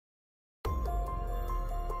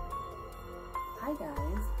Hi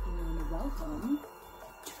guys, and welcome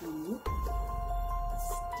to the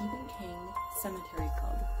Stephen King Cemetery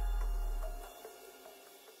Club.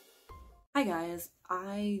 Hi guys,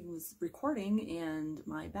 I was recording and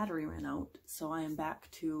my battery ran out, so I am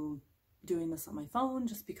back to doing this on my phone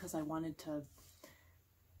just because I wanted to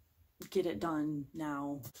get it done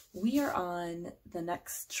now. We are on the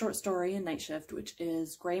next short story in Night Shift, which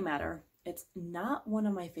is Gray Matter. It's not one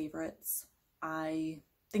of my favorites. I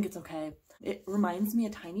think it's okay. It reminds me a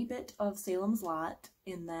tiny bit of Salem's Lot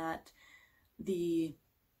in that the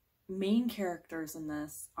main characters in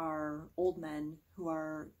this are old men who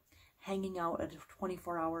are hanging out at a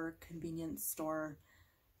 24-hour convenience store,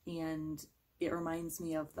 and it reminds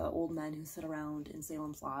me of the old men who sit around in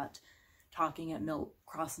Salem's Lot talking at Milt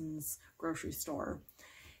Crossan's grocery store.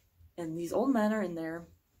 And these old men are in there,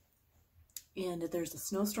 and there's a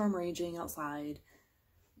snowstorm raging outside.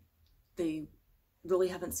 They really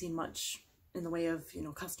haven't seen much in the way of,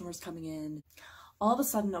 customers coming in. All of a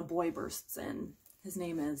sudden, a boy bursts in. His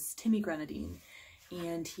name is Timmy Grenadine,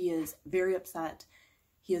 and he is very upset.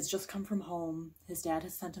 He has just come from home. His dad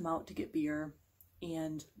has sent him out to get beer,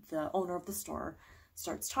 and the owner of the store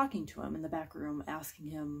starts talking to him in the back room, asking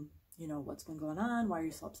him, what's been going on? Why are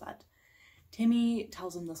you so upset? Timmy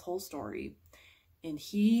tells him this whole story, and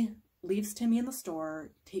he leaves Timmy in the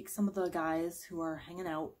store, takes some of the guys who are hanging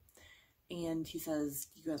out, and he says,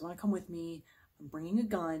 you guys want to come with me? I'm bringing a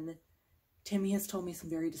gun. Timmy has told me some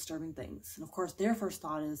very disturbing things. And of course, their first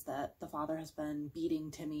thought is that the father has been beating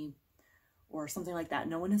Timmy or something like that.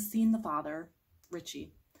 No one has seen the father,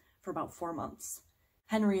 Richie, for about 4 months.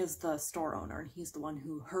 Henry is the store owner, and he's the one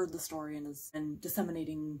who heard the story and is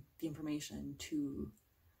disseminating the information to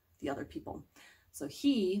the other people. So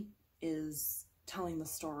he is telling the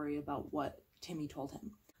story about what Timmy told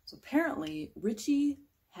him. So apparently, Richie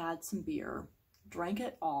had some beer, drank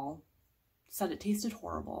it all, said it tasted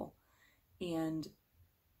horrible, and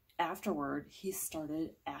afterward he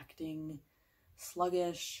started acting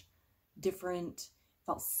sluggish, different,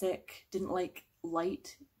 felt sick, didn't like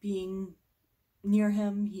light being near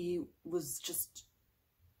him. He was just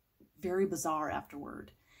very bizarre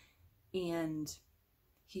afterward, and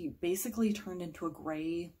he basically turned into a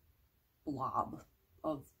gray blob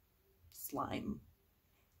of slime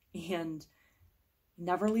and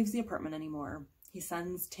never leaves the apartment anymore. He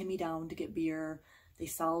sends Timmy down to get beer. They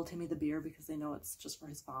sell Timmy the beer because they know it's just for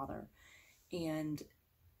his father. And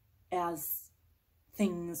as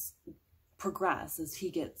things progress, as he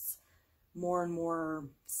gets more and more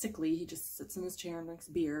sickly, he just sits in his chair and drinks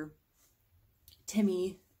beer.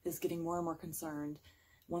 Timmy is getting more and more concerned.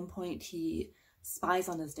 At one point he spies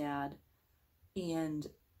on his dad, and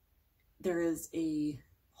there is a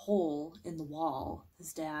hole in the wall.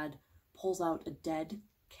 His dad pulls out a dead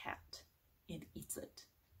cat and eats it.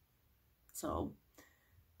 So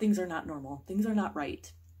things are not normal. Things are not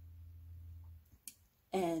right.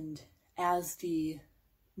 And as the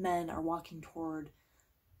men are walking toward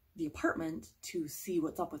the apartment to see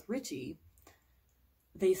what's up with Richie,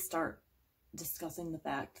 they start discussing the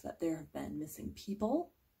fact that there have been missing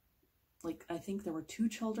people. Like, I think there were 2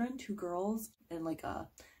 children, 2 girls, and like a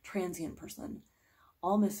transient person,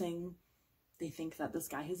 all missing. They think that this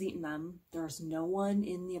guy has eaten them. There's no one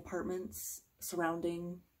in the apartments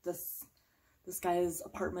surrounding this guy's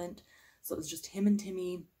apartment. So it was just him and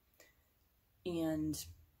Timmy. And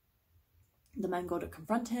the men go to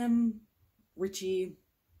confront him. Richie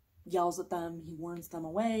yells at them. He warns them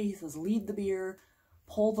away. He says, leave the beer,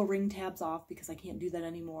 pull the ring tabs off because I can't do that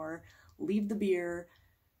anymore. Leave the beer,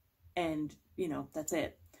 and, that's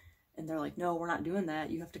it. And they're like, no, we're not doing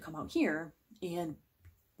that. You have to come out here. And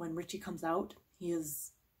when Richie comes out, he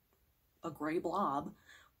is a gray blob,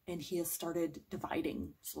 and he has started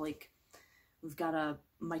dividing. So, like, we've got a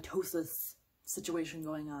mitosis situation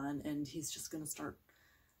going on, and he's just going to start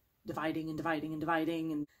dividing and dividing and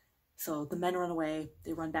dividing. And so the men run away.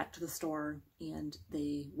 They run back to the store, and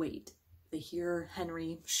they wait. They hear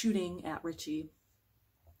Henry shooting at Richie,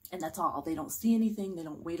 and that's all. They don't see anything. They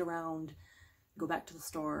don't wait around, go back to the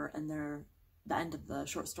store, and the end of the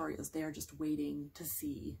short story is they're just waiting to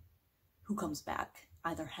see who comes back,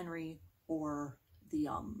 either Henry or the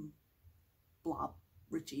blob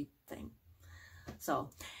Richie thing.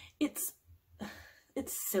 So it's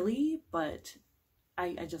silly, but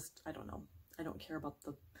I don't know. I don't care about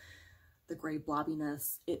the gray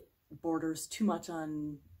blobbiness. It borders too much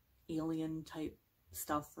on alien type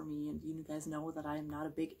stuff for me, and you guys know that I am not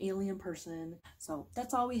a big alien person. So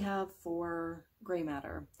that's all we have for Gray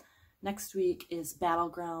Matter. Next week is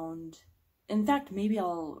Battleground. In fact, maybe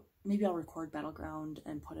I'll record Battleground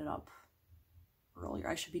and put it up earlier.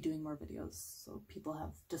 I should be doing more videos so people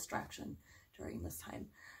have distraction, during this time.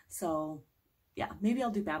 So yeah, maybe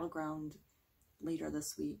I'll do Battleground later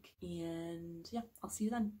this week. And yeah, I'll see you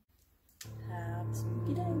then. Have a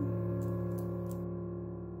spooky day.